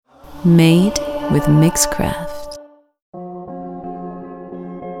Made with Mixcraft.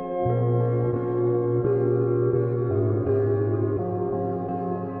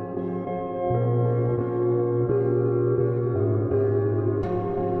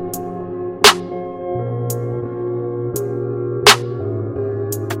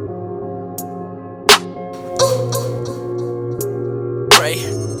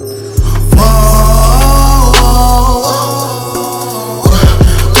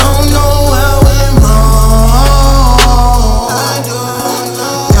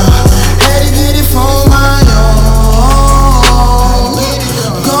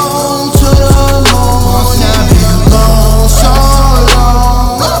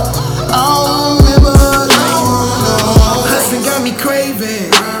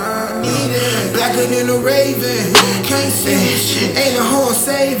 Blacker than a raven, can't see shit, ain't a whole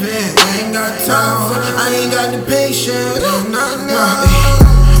saving. I ain't got time, I ain't got the patience.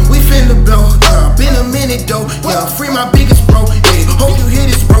 We finna blow, been a minute though. Yeah, free my biggest bro. Yeah, hope you hear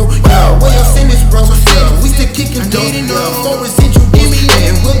this, bro. Yeah, where your sin is, bro. Yeah, we still kicking dough. Yeah, for residual,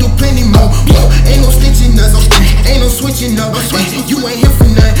 and we'll do plenty more. Ain't no snitching us, ain't no switching up. You ain't here for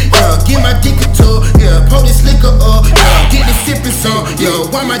nothing. Yeah, get my dick a tour. Yeah, pour this liquor up. Yeah, get the sipping some. Yeah,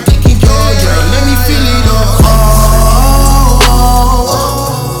 why my dick in your? Yeah, let me feel it all.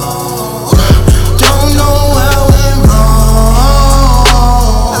 Don't know where I went wrong.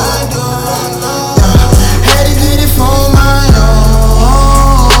 Had to get it for my own.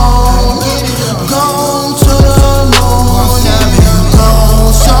 Gone to the moon, I've been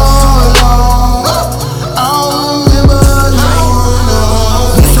gone so long. I don't remember no.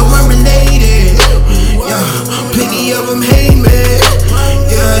 We so unrelated. Yeah, plenty of them hate me.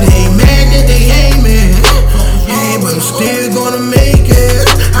 Yeah, they mad that they hate me. Yeah, but I'm still gonna make it.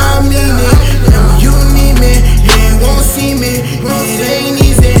 I mean it. And when you need me, you ain't won't see me. It ain't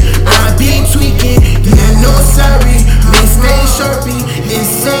easy. I be tweaking. Yeah, no sorry. We stay sharpie.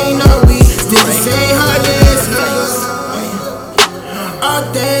 Insane are we? Still the same heartless niggas.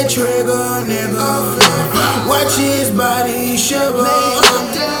 Out that trigger, nigga. Watch his body shiver.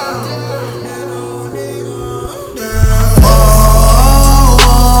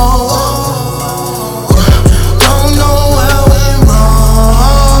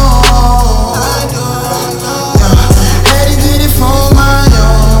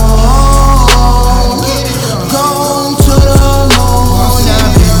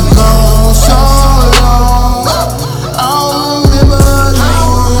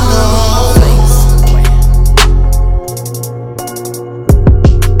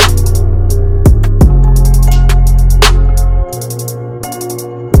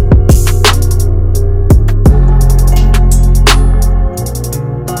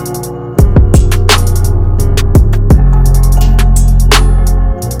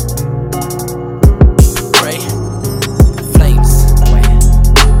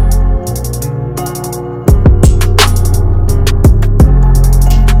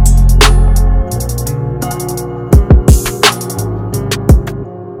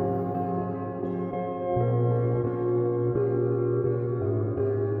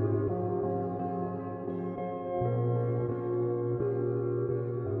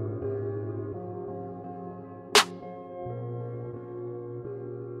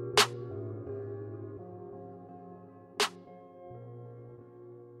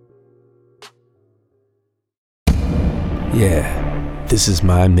 Yeah, this is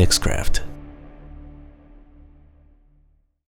my Mixcraft.